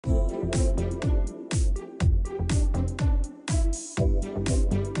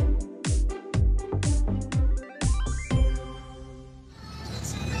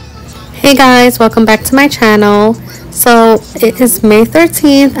Hey guys, welcome back to my channel. So it is May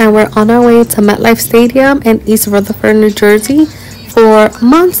 13th and we're on our way to MetLife Stadium in East Rutherford, New Jersey for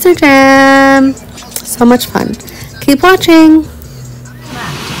Monster Jam. So much fun. Keep watching.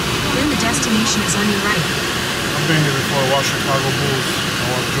 Then the destination is on your right. I've been here before. I watched Chicago Bulls.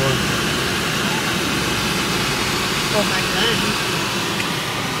 I watched Jordan. Oh my god.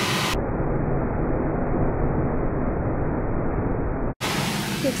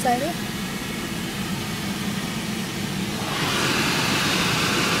 You excited?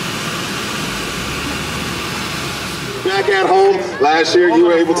 Back at home, last year you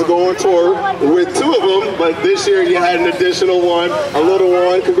were able to go on tour with two of them, but this year you had an additional one, a little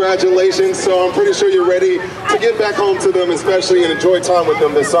one. Congratulations. So I'm pretty sure you're ready to get back home to them, especially and enjoy time with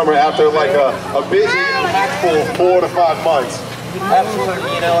them this summer after like a busy, impactful 4 to 5 months.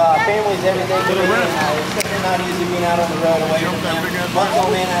 Absolutely, family's everything to me. It's not easy being out on the road away from them. Months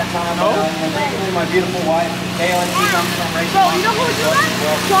on man at a time. Thankfully, my beautiful wife, Gail, and she comes from racing. Bro, you know who would do that?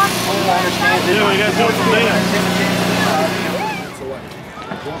 Totally understands it. Yeah, we got to do it from there.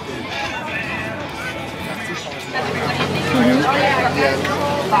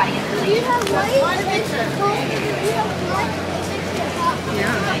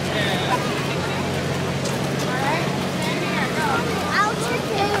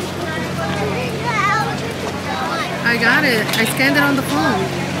 I got it. I scanned it on the phone.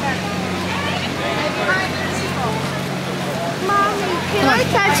 Mommy, can I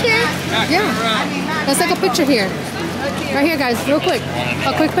touch it? Yeah. Let's take a picture here. Right here, guys. Real quick.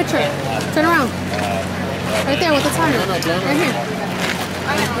 A quick picture. Turn around. Right there with the tire. Right here.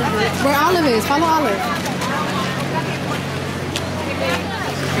 Where Olive is. Follow Olive.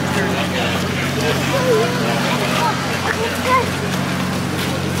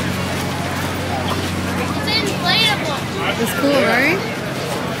 It's cool, right?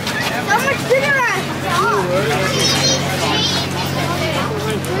 How much bigger I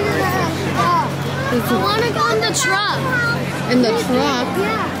want to go in the truck. In the truck?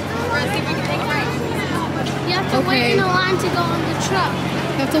 Yeah. You have to wait in a line to go in the truck.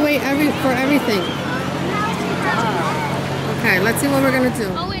 You have to wait for everything. Okay, let's see what we're gonna do.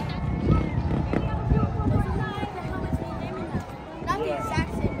 Oh, wait. Not the exact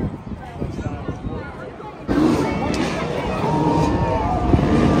same.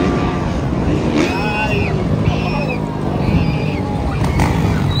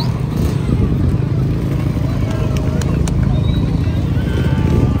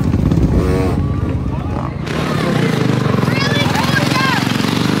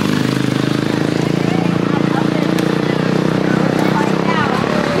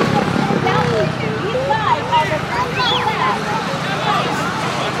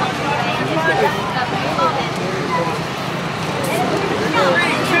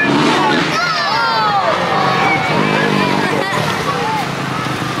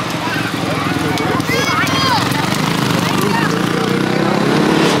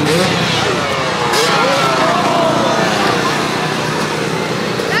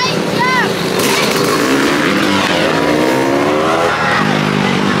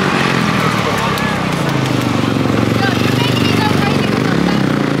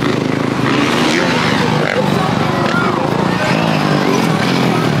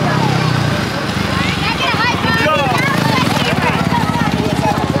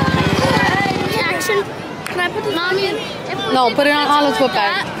 No, put it on Olive's book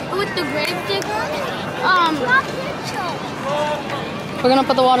bag. With the grave digger, We're gonna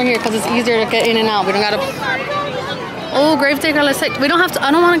put the water here because it's easier to get in and out. We don't gotta. Oh, grave digger. Let's take. We don't have to.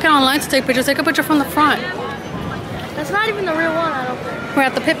 I don't want to get online to take pictures. Take a picture from the front. that's not even the real one, I don't think. We're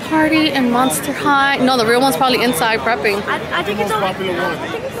at the pit party in Monster High. No, the real one's probably inside prepping. I think it's over. Popular one.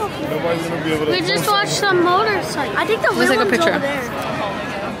 Nobody's gonna be able to. We just watched the motorcycle. I think the Let's real take a one's picture. over there.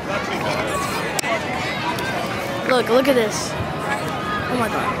 Look at this. Oh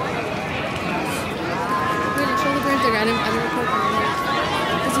my god. Wait, show the grave digger. I didn't record it.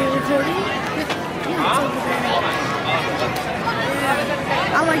 Is it recording? Yeah, it's over there.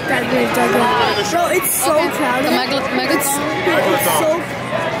 I like that grave digger. Bro, it's so crowded. The mega. It's so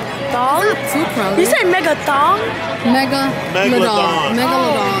thong? Too crowded. You said megathon? Megalodon.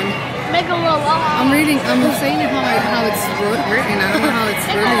 Megalodon. I'm reading. I'm saying how it's written. I don't know how it's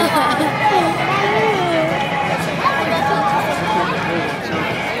written.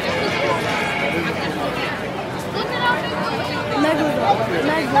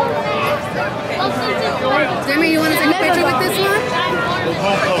 Jamie, you want to take a picture with this one?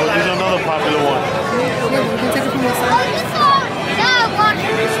 There's another popular one. Yeah, we can take it from the side.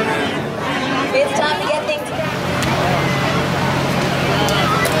 It's time to get things done.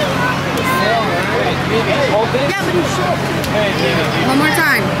 One more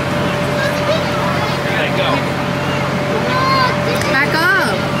time. Back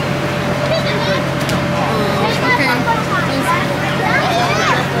up. Oh, okay.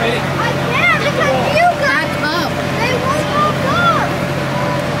 Back up.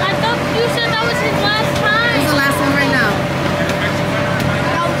 I thought you said that was his last time. This is the last one right now.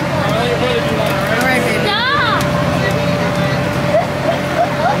 All right, baby. Stop.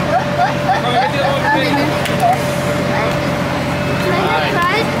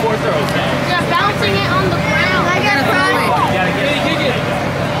 You're bouncing it on the ground. I gotta throw it.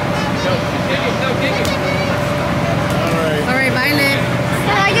 All right, Violet.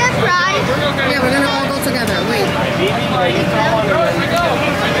 Can I get fries? Yeah, we're gonna all go together. Wait. To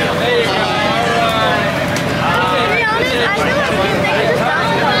be honest, I feel like they can just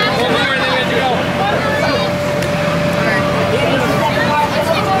bounce it.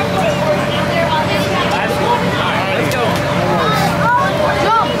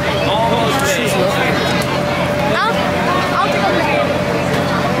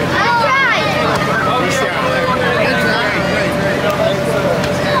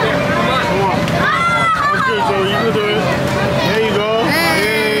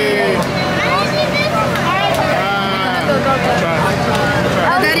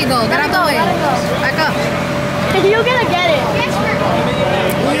 You're gonna get it.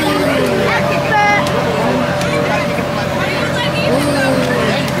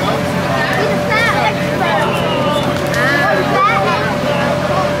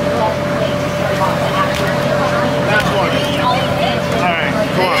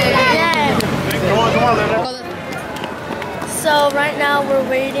 So right now we're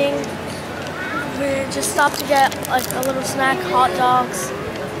waiting. We just stopped to get like a little snack, hot dogs,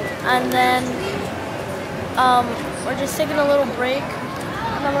 and then we're just taking a little break,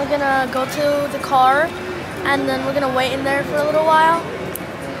 and then we're gonna go to the car, and then we're gonna wait in there for a little while.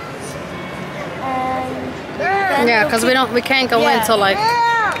 And Yeah, because we can't go in till like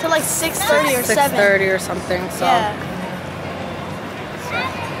 6:30 or 7. 6:30 or something. So Yeah.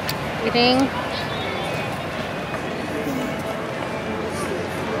 eating.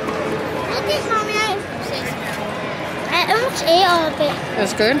 I almost ate all of it. It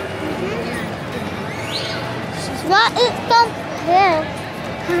was good. What is the hair?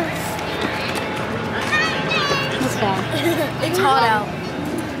 What's wrong? It's hot out.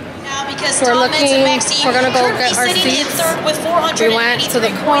 So we're gonna go get our seats. We went to the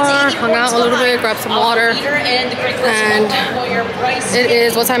car, hung out a little bit, grabbed some water, and it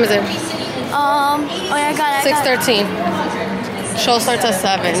is, what time is it? Oh yeah, I got it. 6:13. Show starts at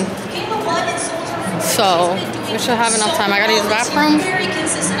 7. So we should have enough time. I gotta use the bathroom. Here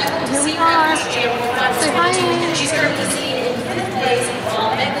we are. Say hi.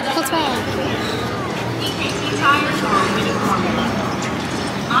 What's wrong?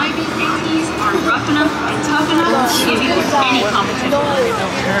 IBKTs are rough enough and tough enough to give you any competition.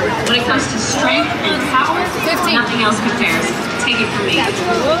 When it comes to strength and power, 15. nothing else compares. Take it from me.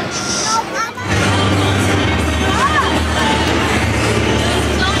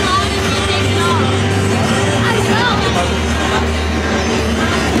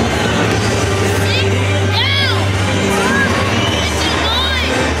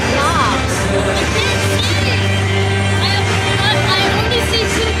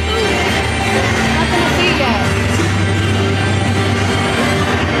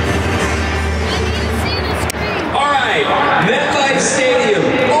 MetLife Stadium,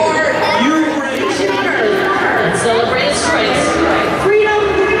 or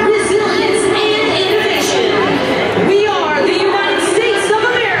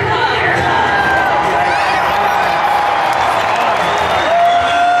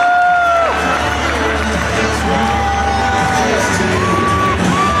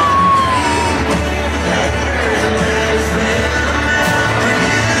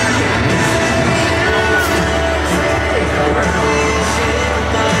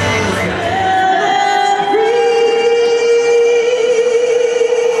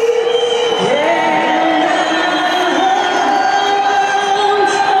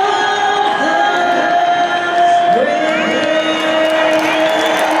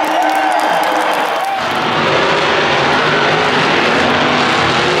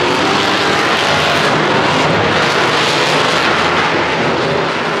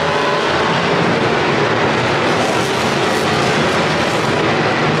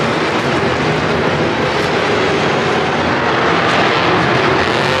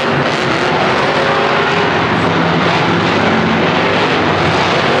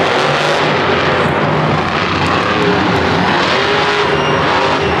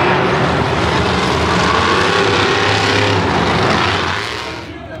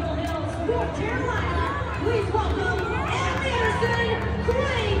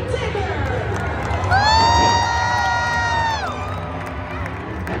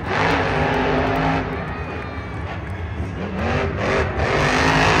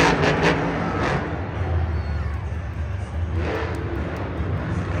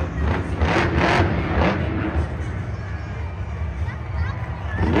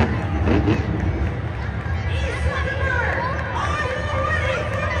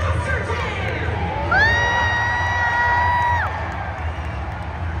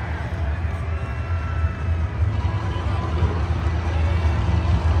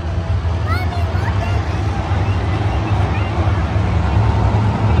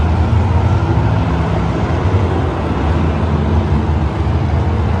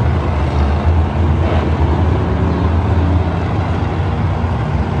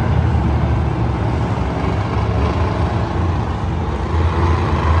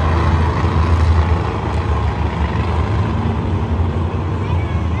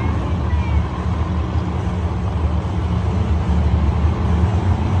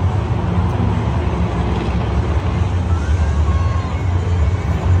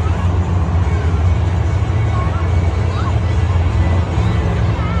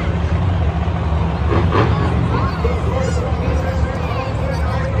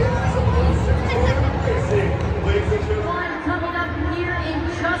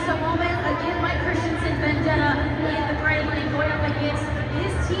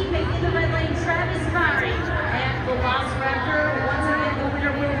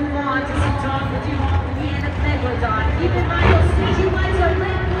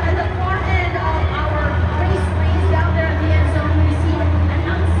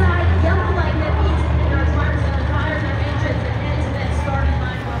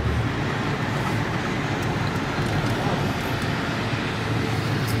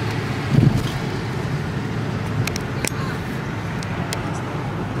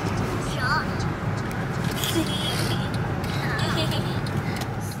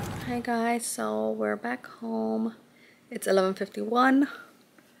guys, so we're back home. It's 11:51.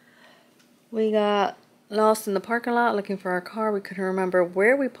 We got lost in the parking lot looking for our car. We couldn't remember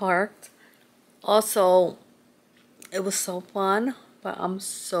where we parked. Also, it was so fun, but I'm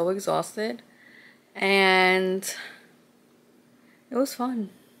so exhausted. And it was fun,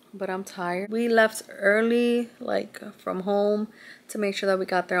 but I'm tired. We left early, like from home, to make sure that we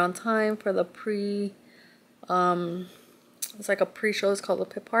got there on time for the it's like a pre-show. It's called a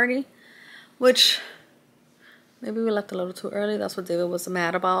pit party, which maybe we left a little too early. That's what David was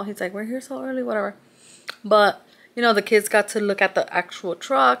mad about. He's like, we're here so early, whatever. But, you know, the kids got to look at the actual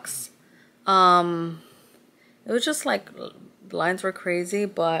trucks. It was just like, the lines were crazy,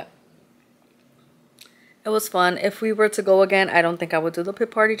 but it was fun. If we were to go again, I don't think I would do the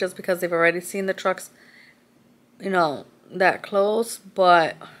pit party just because they've already seen the trucks, you know, that close.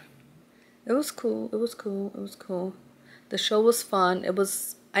 But it was cool. It was cool. It was cool. The show was fun.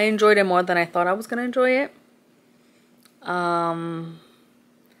 I enjoyed it more than I thought I was gonna enjoy it. And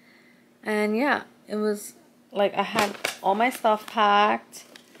yeah, it was like I had all my stuff packed.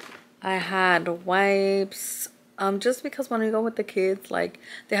 I had wipes. Just because when you go with the kids, like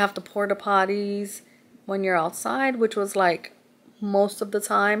they have the porta potties when you're outside, which was like most of the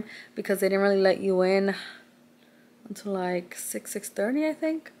time because they didn't really let you in until like 6:30, I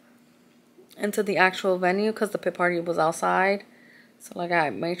think, into the actual venue because the pit party was outside. So like I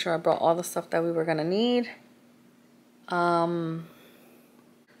made sure I brought all the stuff that we were gonna need. I'm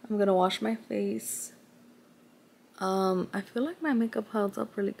gonna wash my face. I feel like my makeup held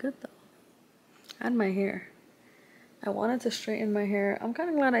up really good though. And my hair. I wanted to straighten my hair. I'm kind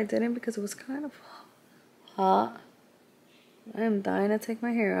of glad I didn't because it was kind of hot. I am dying to take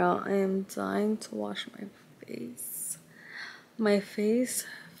my hair out. I am dying to wash my face. My face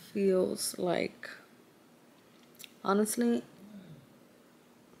feels like, honestly,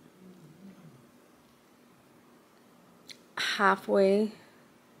 halfway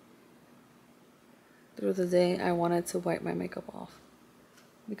through the day I wanted to wipe my makeup off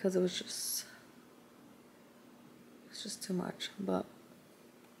because it was just too much, but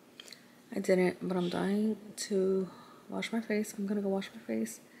I didn't. But I'm dying to wash my face. I'm gonna go wash my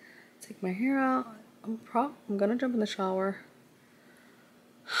face, take my hair out. I'm gonna jump in the shower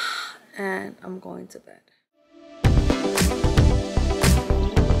and I'm going to bed.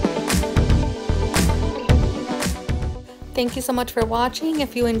 Thank you so much for watching.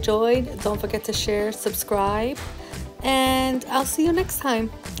 If you enjoyed, don't forget to share, subscribe, and I'll see you next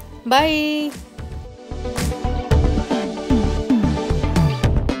time. Bye.